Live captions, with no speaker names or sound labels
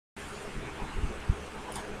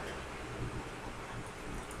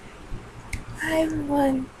Hi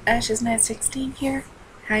everyone, Ashes916 here.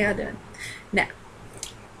 How y'all doing? Now,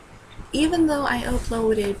 even though I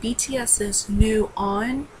uploaded BTS's new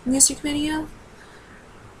On music video,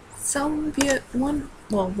 some of you,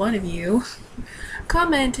 one of you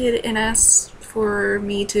commented and asked for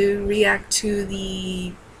me to react to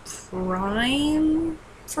the Prime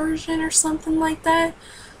version or something like that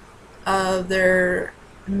of their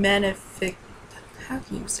Manifesto. How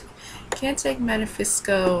do you say? Can't take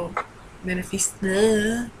Manifesto.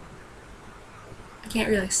 I can't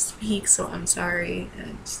really speak, so I'm sorry.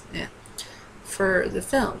 And yeah, for the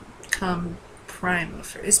film, come Prima.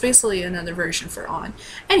 It's basically another version for On.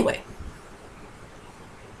 Anyway,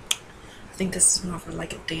 I think this is more of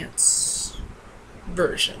like a dance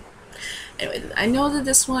version. Anyway, I know that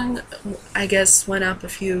this one, I guess, went up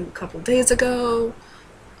a couple days ago.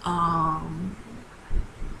 But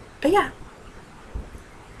yeah.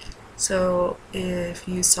 So if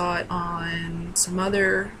you saw it on some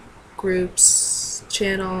other group's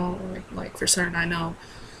channel, like for certain I know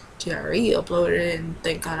GRE uploaded it, and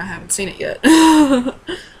thank God I haven't seen it yet.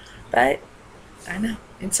 But I know,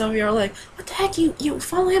 and some of you are like, what the heck, you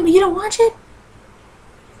follow him but you don't watch it?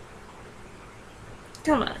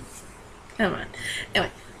 Come on.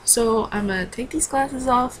 Anyway, so I'm gonna take these glasses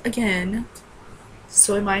off again,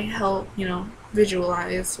 so it might help,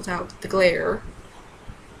 visualize without the glare.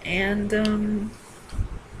 And yeah.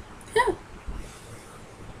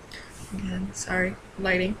 Again, sorry,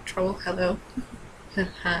 lighting trouble. Hello.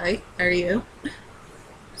 Hi, how are you?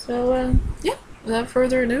 So yeah, without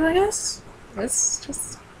further ado, I guess let's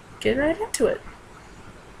just get right into it.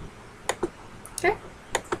 Okay,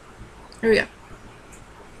 here we go.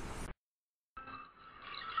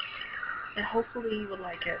 And hopefully you will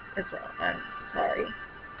like it as well. I'm sorry.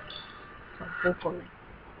 Hopefully.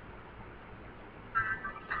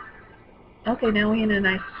 Okay, now we're in a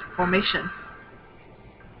nice formation.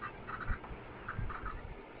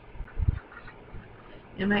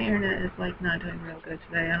 And my internet is like not doing real good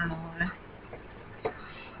today. I don't know why.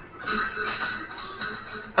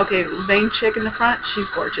 Okay, main chick in the front, she's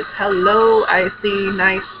gorgeous. Hello, I see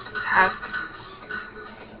nice half.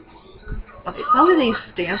 Okay, some of these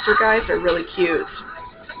dancer guys are really cute.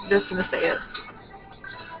 Just gonna say it.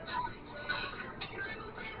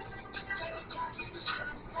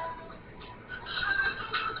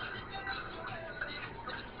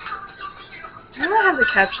 I don't have the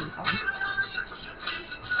captions on.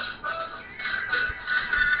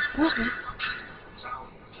 Okay.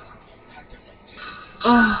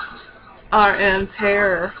 Oh, RM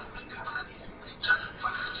terror.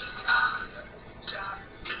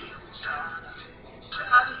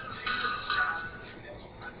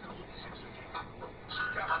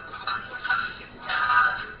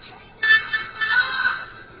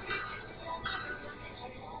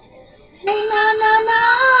 Hey, na na na.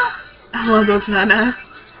 I love those nanas.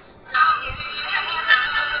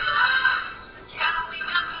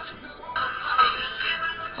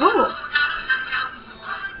 Oh,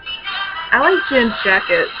 I like Jin's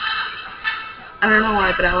jacket. I don't know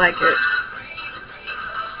why, but I like it.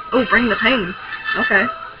 Oh, bring the pain. Okay.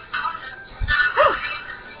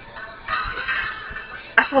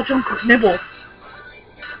 I saw Jungkook nibble.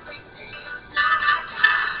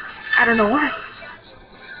 I don't know why.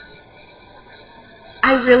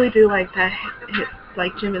 I really do like that.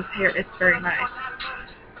 Like Jimin's hair. It's very nice.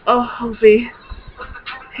 Oh, Hobie.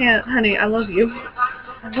 Honey, I love you.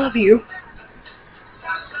 I love you.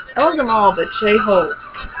 I love them all, but J-Hope.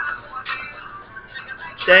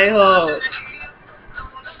 J-Hope.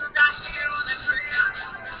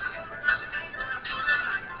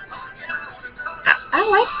 I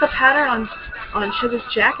like the pattern on Sugar's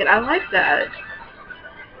jacket. I like that.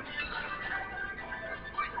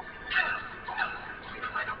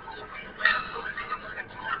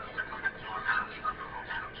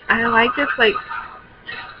 I like this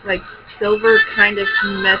like silver kind of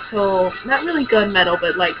metal, not really gunmetal,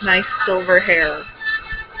 but like nice silver hair.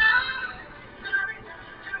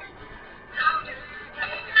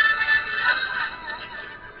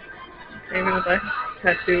 Even with a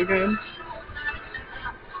tattoo again.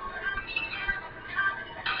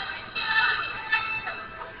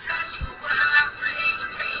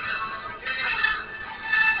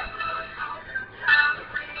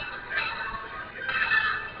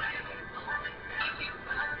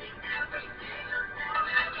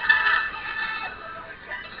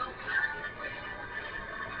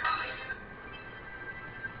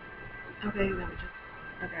 Okay, let me just,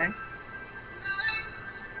 okay.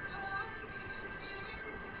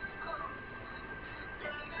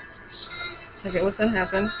 Okay, what's gonna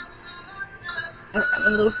happen? Oh, I'm a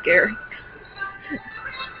little scared.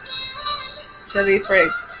 Chevy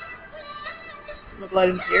Friggs. The blood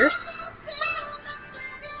and tears.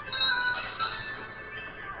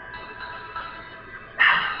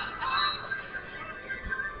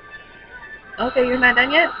 Okay, you're not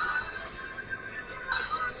done yet?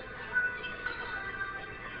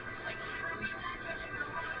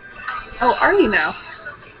 Oh, are you now?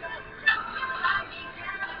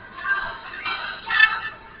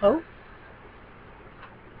 Oh?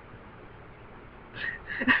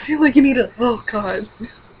 I feel like you need a... Oh, God.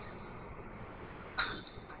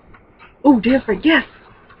 Oh, dance break, yes!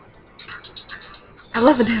 I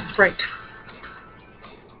love a dance break.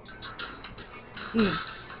 Mm.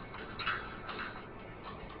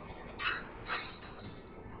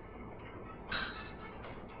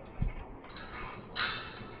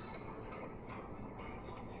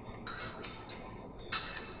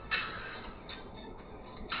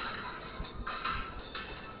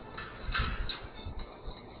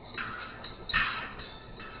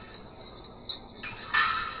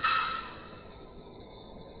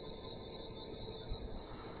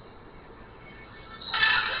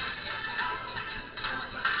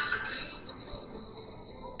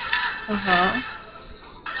 Uh-huh.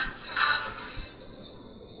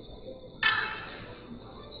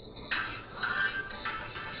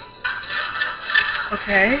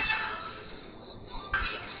 Okay.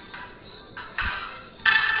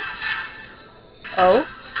 Oh?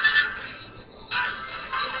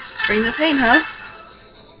 Bring the pain, huh?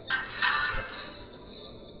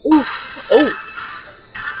 Oof. Oh.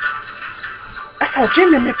 I saw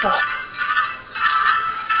Jim in nipple.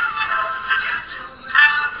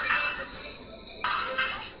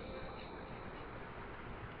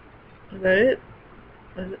 Is that it?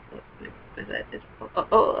 Is that it?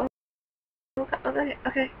 Oh. Okay.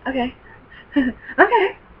 Okay. Okay.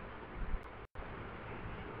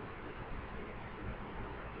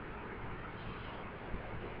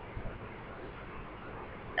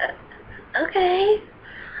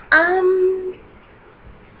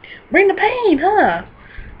 Bring the pain, huh?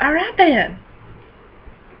 Alright then.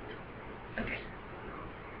 Okay.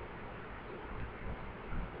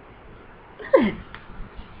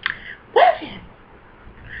 Listen.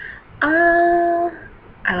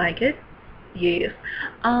 I like it. Yes.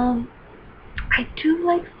 I do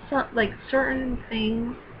like certain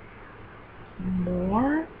things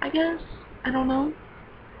more, I guess. I don't know.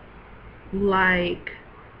 Like,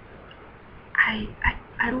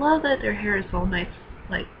 I love that their hair is all nice.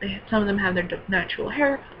 Like, some of them have their natural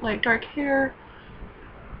hair, like dark hair.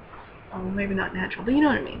 Oh, maybe not natural, but you know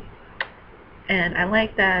what I mean. And I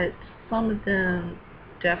like that some of them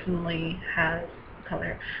definitely has color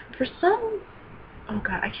hair. For some, oh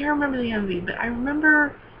god, I can't remember the MV, but I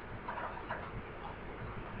remember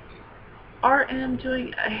RM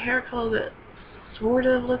doing a hair color that sort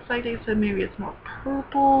of looks like they said maybe it's more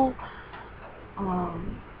purple.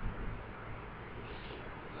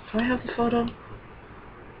 Do I have the photo?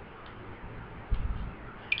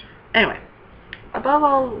 Anyway, above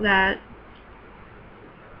all that,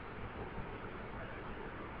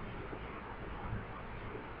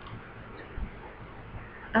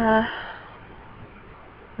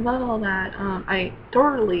 I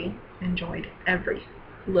thoroughly enjoyed every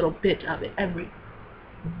little bit of it, every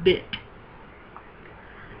bit.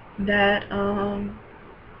 That,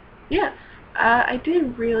 yeah, I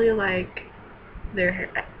did really like their hair.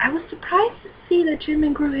 I was surprised to see that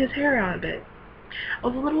Jimin grew his hair out a bit. I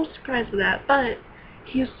was a little surprised with that, but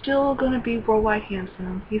he's still gonna be worldwide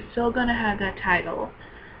handsome. He's still gonna have that title.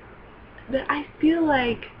 But I feel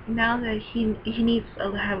like now that he needs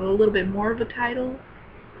to have a little bit more of a title,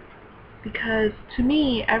 because to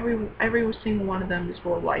me every single one of them is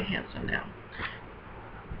worldwide handsome now.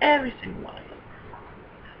 Every single one of them.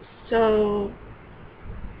 So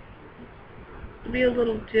it'll be a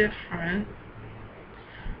little different.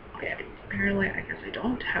 Okay, apparently I guess I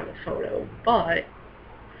don't have a photo, but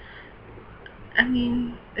I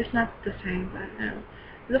mean it's not the same. But no,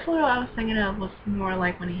 the photo I was thinking of was more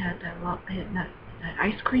like when he had that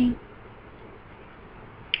ice cream.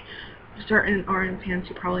 Certain RM fans,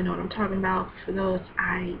 you probably know what I'm talking about. For those,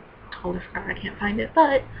 I totally forgot, I can't find it.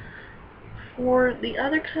 But for the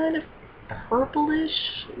other kind of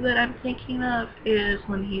purplish that I'm thinking of is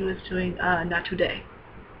when he was doing Not Today.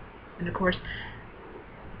 And of course,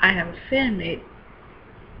 I have a fan-made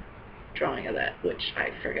drawing of that, which I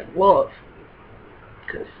freaking love.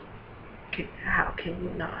 Because how can you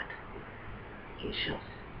not? He's just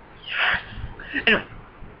yes. Anyway,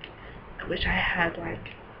 I wish I had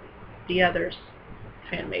like the others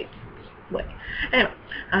fan-made way. Anyway,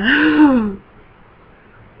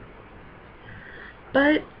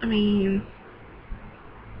 but I mean,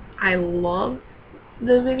 I love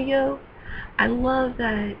the video. I love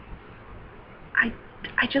that.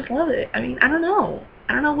 I just love it. I mean, I don't know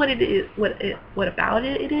what it is, what about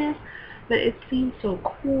it is, but it seems so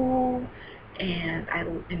cool, and I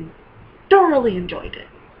thoroughly enjoyed it.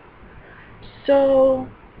 So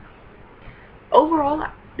overall,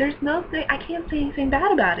 there's nothing, I can't say anything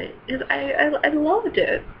bad about it. I loved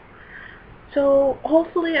it. So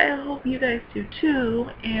hopefully, I hope you guys do too.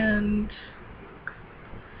 And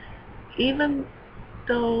even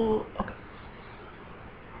though, okay,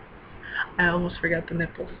 I almost forgot the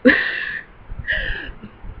nipples.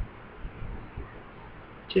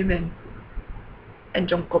 Jimin and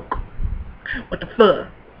Jungkook. What the fuck?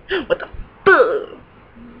 What the fuck?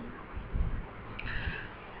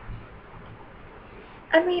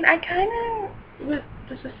 I mean, I kind of, with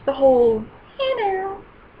just the whole,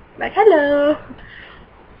 like, hello.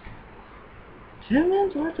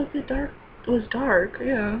 Jimin's was a bit dark. It was dark,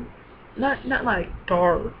 yeah. Not like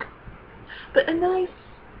dark, but a nice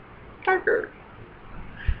darker.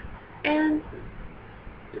 And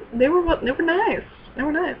they were nice. They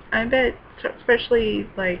were nice. I bet, especially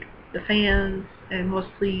like the fans, and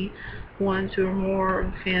mostly ones who are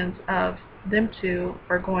more fans of them two,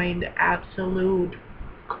 are going to absolute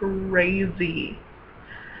crazy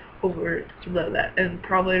over that, and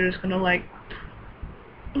probably just gonna like,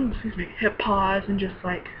 excuse me, hit pause and just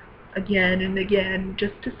like again and again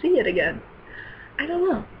just to see it again. I don't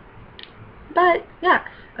know. But yeah,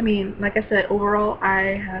 I mean, like I said, overall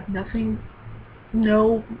I have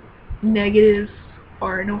no negatives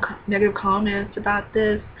or no negative comments about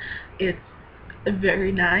this. It's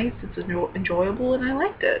very nice, it's enjoyable, and I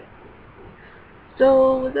liked it.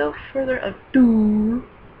 So without further ado,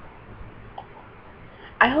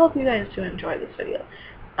 I hope you guys do enjoy this video.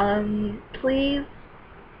 Please,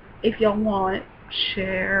 if y'all want,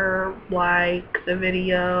 share, like the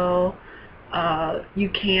video. You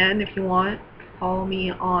can, if you want, follow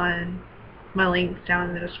me on my links down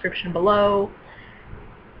in the description below.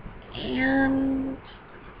 And,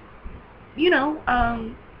 you know,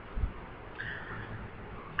 I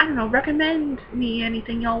don't know, recommend me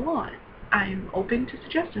anything y'all want. I'm open to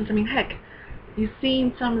suggestions. I mean, heck, you've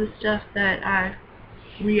seen some of the stuff that I've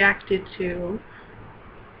reacted to,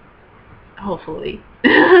 hopefully.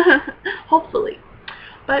 Hopefully.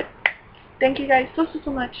 But thank you guys so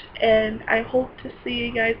much, and I hope to see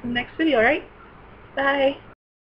you guys in the next video, alright? Bye!